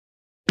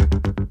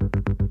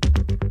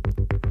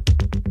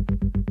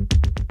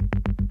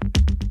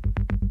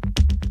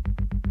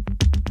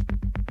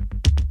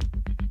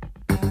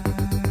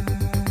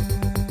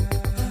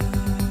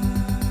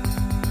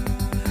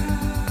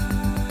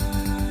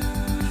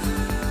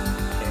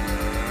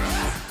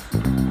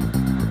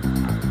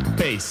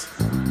bass.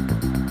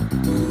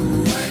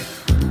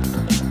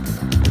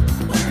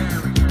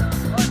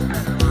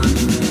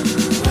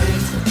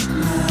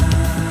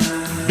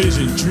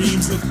 Vision,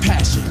 dreams of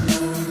passion,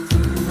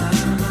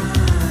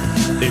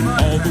 and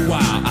all the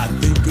while I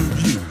think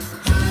of you.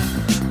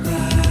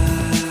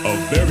 A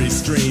very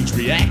strange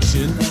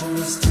reaction.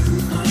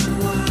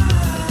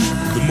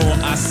 The more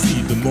I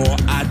see, the more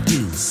I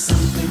do.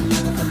 Something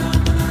like a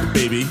phenomenon,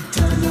 baby.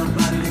 Tell your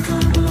body to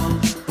come along,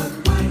 but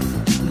white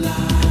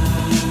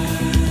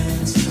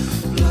lines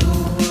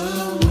blow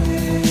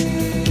away.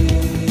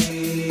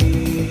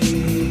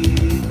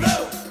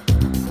 Blow,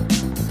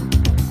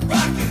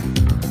 rockin',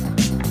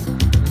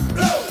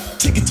 blow.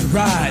 Ticket to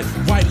ride,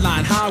 white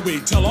line highway.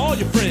 Tell all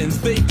your friends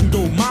they can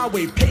go my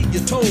way. Pay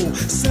your toll,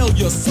 sell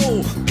your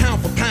soul.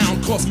 Pound for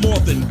pound, costs more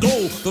than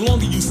gold. The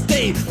longer you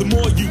stay, the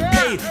more you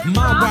pay.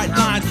 My white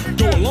lines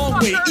go a long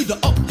way, either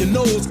up your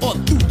nose or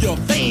through your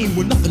vein,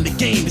 with nothing to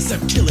gain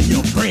except killing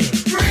your brain.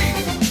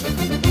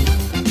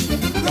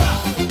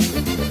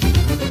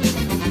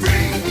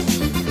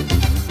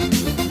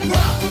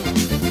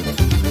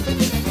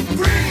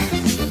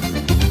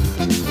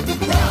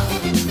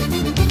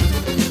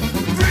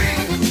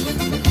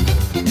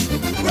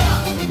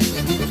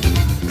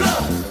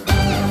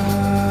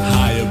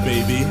 Higher,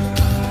 baby.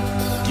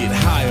 Get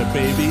higher,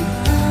 baby.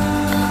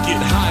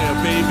 Get higher,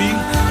 baby.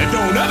 And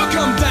don't ever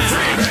come down.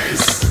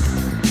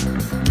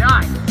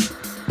 Nice.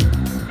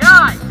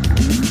 Nice.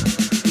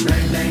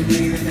 Rang dang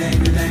diggity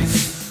dang dang.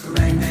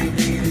 Rang dang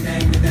diggity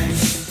dang dang.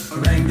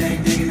 Rang dang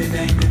diggity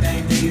dang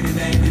dang diggity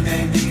dang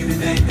dang diggity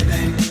dang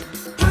dang.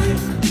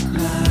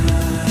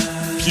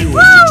 Pure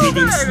as the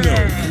driven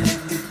snow.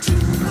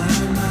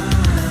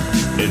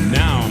 And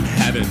now I'm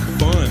having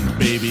fun,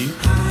 baby.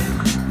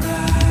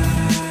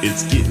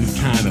 It's getting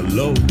kinda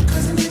low.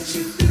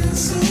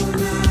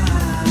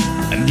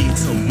 I need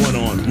some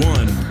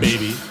one-on-one,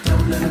 baby.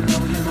 Don't let it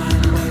blow your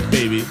mind away.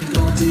 Baby.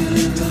 Go till a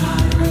little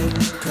higher rate,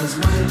 'cause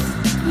white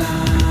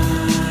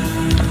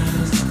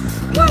lines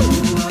blow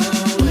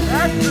away.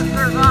 That's the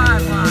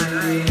survive line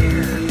right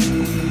here.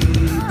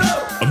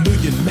 A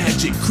million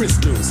magic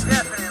crystals,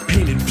 Definitely.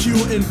 painted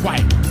pure and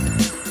white.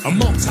 A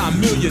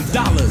multi-million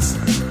dollars,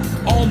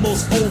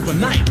 almost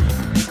overnight.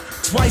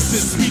 Twice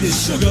as sweet as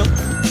sugar,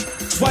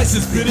 twice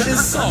as bitter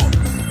as salt.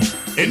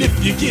 And if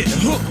you get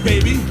hooked,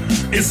 baby,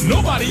 it's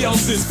nobody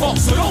else's fault,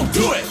 so don't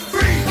do it.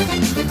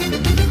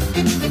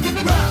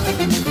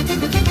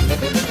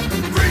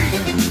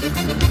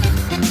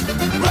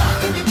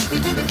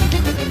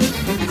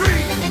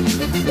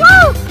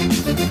 Woo!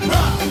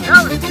 That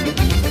was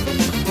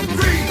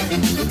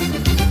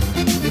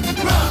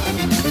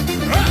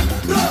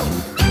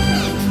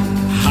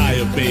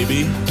Higher,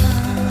 baby.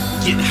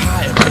 Get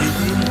higher,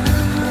 baby.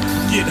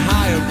 Get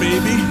higher,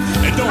 baby.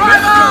 And don't Right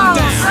ever come on!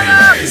 down.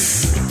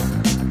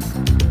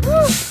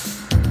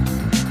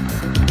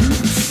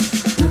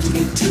 Don't you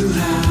get too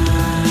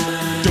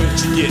high. Don't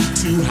you get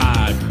too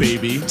high,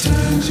 baby.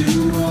 Turns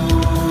you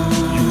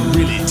on. You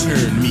really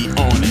turn me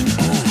on and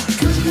on.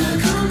 'Cause you gotta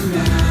come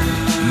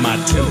down. My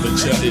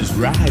temperature is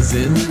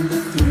rising.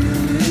 The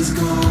thrill is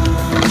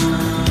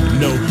gone.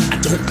 No, I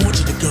don't want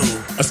you to go.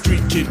 A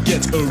street kid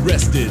gets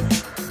arrested.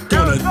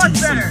 Gonna That was much do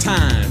some better.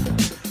 time.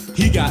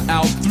 He got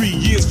out 3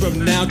 years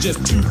from now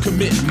just to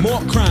commit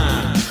more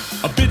crime.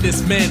 A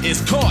businessman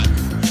is caught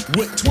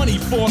with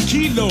 24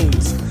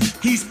 kilos.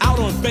 He's out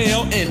on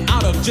bail and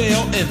out of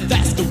jail, and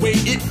that's the way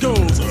it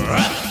goes.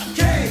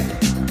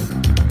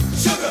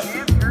 Sugar.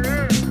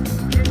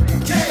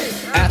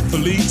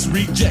 Athletes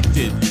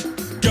rejected,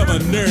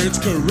 governors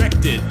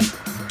corrected.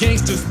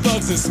 Gangsters,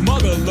 thugs, and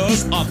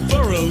smugglers are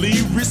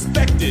thoroughly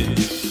respected.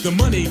 The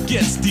money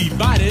gets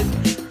divided,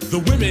 the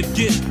women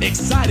get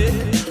excited.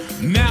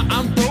 Now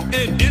I'm broke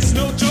and it's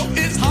no joke,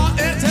 it's hard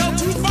as hell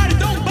to fight it,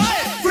 don't buy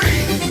it.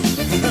 Freeze.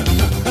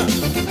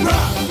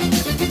 Rock.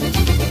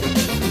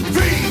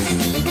 Freeze.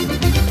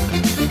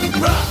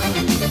 Rock.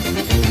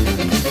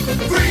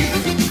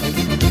 Freeze.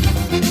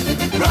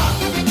 Rock.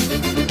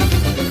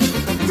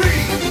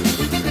 Freeze.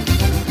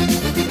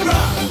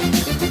 Rock.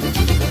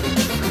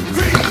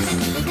 Freeze.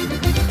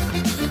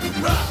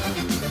 Rock.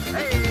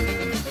 Hey.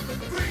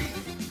 Freeze.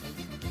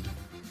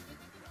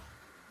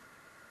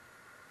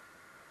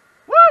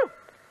 Woo!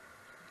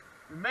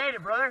 We made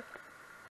it, brother.